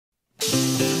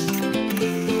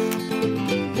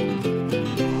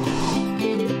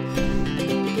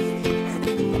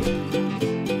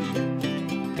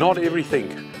Not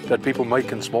everything that people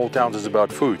make in small towns is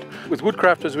about food. With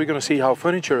Woodcrafters, we're going to see how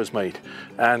furniture is made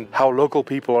and how local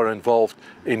people are involved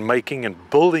in making and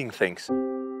building things.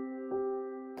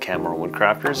 Canmore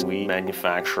Woodcrafters, we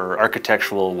manufacture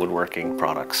architectural woodworking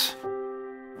products.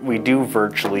 We do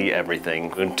virtually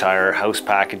everything. Entire house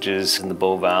packages in the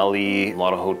Bow Valley, a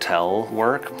lot of hotel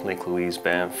work, Lake Louise,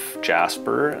 Banff,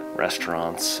 Jasper,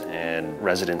 restaurants and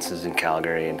residences in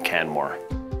Calgary and Canmore.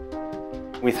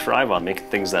 We thrive on making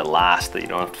things that last, that you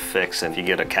don't have to fix. And if you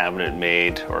get a cabinet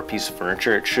made or a piece of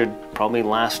furniture, it should probably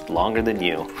last longer than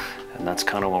you. And that's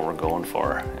kind of what we're going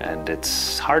for. And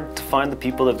it's hard to find the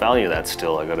people that value that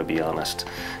still, I gotta be honest.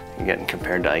 You're getting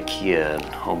compared to IKEA and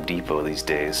Home Depot these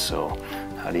days, so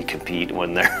how do you compete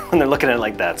when they're looking at it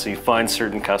like that? So you find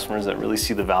certain customers that really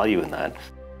see the value in that.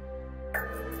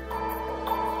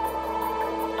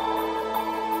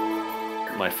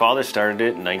 My father started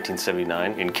it in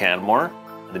 1979 in Canmore.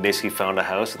 They basically found a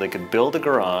house that they could build a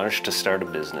garage to start a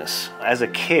business. As a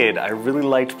kid, I really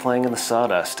liked playing in the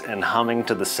sawdust and humming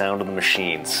to the sound of the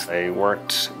machines. I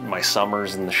worked my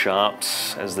summers in the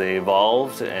shops as they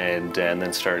evolved and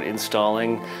then started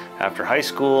installing after high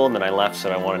school. And then I left,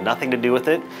 said I wanted nothing to do with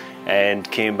it, and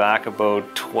came back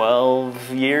about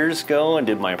 12 years ago and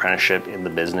did my apprenticeship in the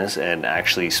business and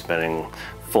actually spending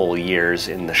full years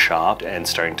in the shop and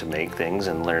starting to make things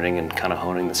and learning and kind of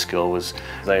honing the skill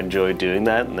I enjoyed doing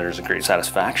that, and there's a great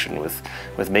satisfaction with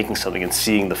making something and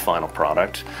seeing the final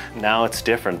product. Now it's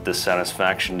different. The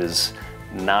satisfaction is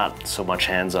not so much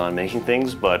hands-on making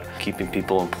things, but keeping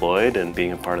people employed and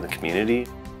being a part of the community.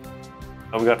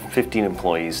 We've got 15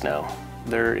 employees now.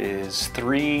 There is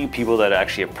 3 people that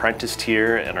actually apprenticed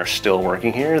here and are still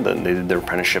working here. They did their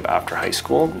apprenticeship after high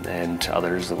school, and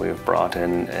others that we've brought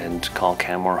in and call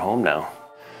Canmore home now.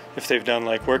 If they've done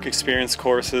like work experience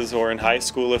courses, or in high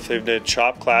school if they've did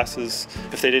shop classes,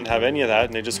 if they didn't have any of that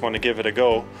and they just want to give it a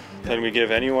go, then we give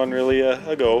anyone really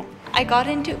a go. I got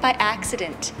into it by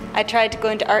accident. I tried to go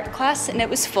into art class and it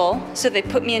was full, so they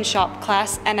put me in shop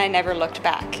class and I never looked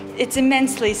back. It's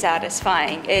immensely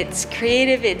satisfying. It's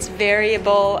creative, it's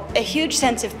variable, a huge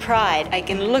sense of pride. I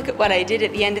can look at what I did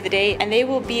at the end of the day and they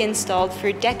will be installed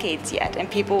for decades yet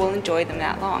and people will enjoy them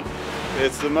that long.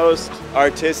 It's the most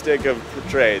artistic of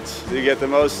trades. You get the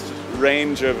most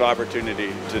range of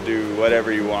opportunity to do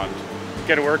whatever you want.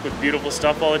 Get to work with beautiful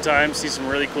stuff all the time, see some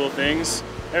really cool things.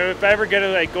 And if I ever get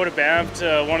to go to Banff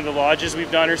to one of the lodges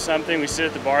we've done or something, we sit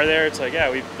at the bar there, it's like,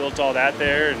 yeah, we built all that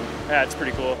there, and yeah, it's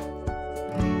pretty cool.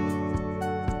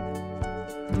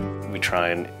 We try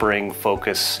and bring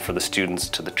focus for the students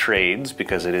to the trades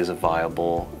because it is a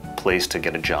viable place to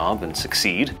get a job and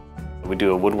succeed. We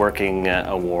do a woodworking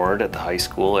award at the high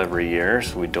school every year,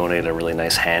 so we donate a really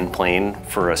nice hand plane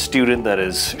for a student that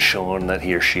has shown that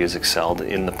he or she has excelled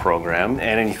in the program.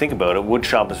 And when you think about it,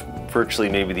 woodshop is virtually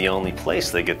maybe the only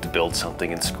place they get to build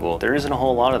something in school. There isn't a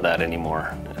whole lot of that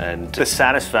anymore. And the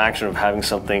satisfaction of having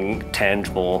something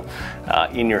tangible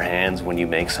in your hands when you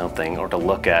make something, or to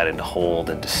look at and to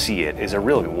hold and to see it, is a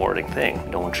really rewarding thing.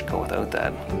 No one should go without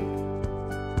that.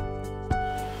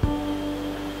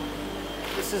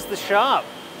 This is the shop.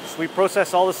 So we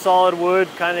process all the solid wood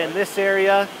kind of in this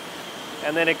area,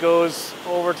 and then it goes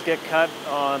over to get cut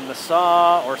on the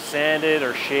saw or sanded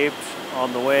or shaped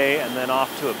on the way, and then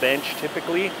off to a bench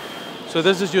typically. So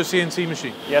this is your CNC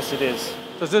machine? Yes, it is.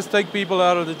 Does this take people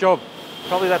out of the job?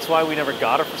 Probably that's why we never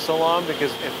got it for so long,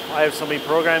 because if I have somebody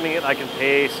programming it, I can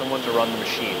pay someone to run the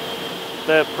machine.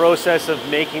 The process of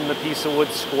making the piece of wood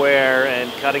square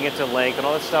and cutting it to length and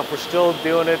all that stuff, we're still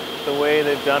doing it the way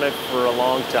they've done it for a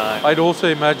long time. I'd also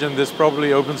imagine this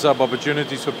probably opens up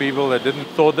opportunities for people that didn't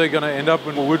thought they're going to end up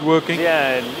in woodworking.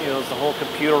 Yeah, and you know, there's the whole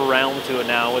computer realm to it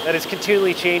now, and it's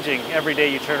continually changing. Every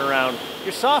day you turn around,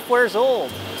 your software's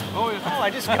old. Oh, yeah. Oh, I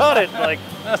just got it like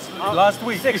last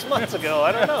week. 6 months ago.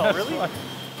 I don't know, really?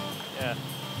 Yeah.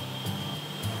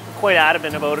 Quite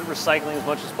adamant about it, recycling as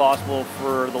much as possible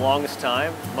for the longest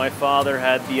time. My father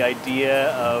had the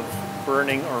idea of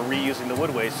burning or reusing the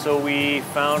wood waste, so we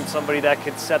found somebody that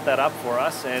could set that up for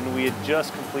us, and we had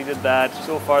just completed that.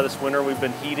 So far this winter we've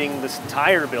been heating this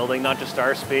entire building, not just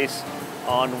our space,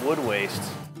 on wood waste.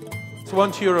 So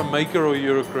once you're a maker or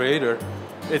you're a creator,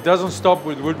 it doesn't stop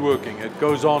with woodworking. It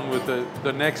goes on with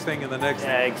the next thing and the next thing.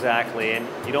 Yeah, exactly. And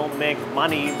you don't make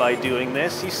money by doing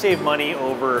this. You save money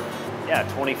over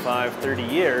 25, 30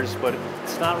 years, but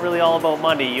it's not really all about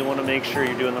money. You want to make sure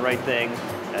you're doing the right thing.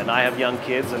 And I have young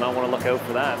kids and I want to look out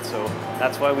for that. So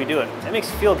that's why we do it. It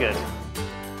makes you feel good.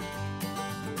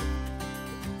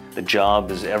 The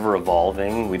job is ever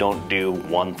evolving. We don't do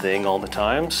one thing all the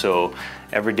time, so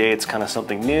every day it's kind of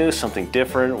something new, something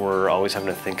different. We're always having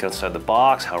to think outside the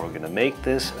box. How are we going to make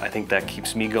this? I think that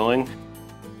keeps me going.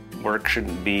 Work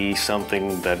shouldn't be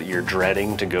something that you're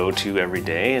dreading to go to every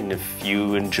day, and if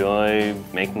you enjoy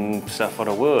making stuff out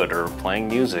of wood or playing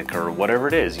music or whatever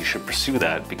it is, you should pursue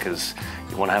that because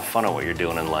you want to have fun at what you're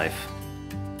doing in life.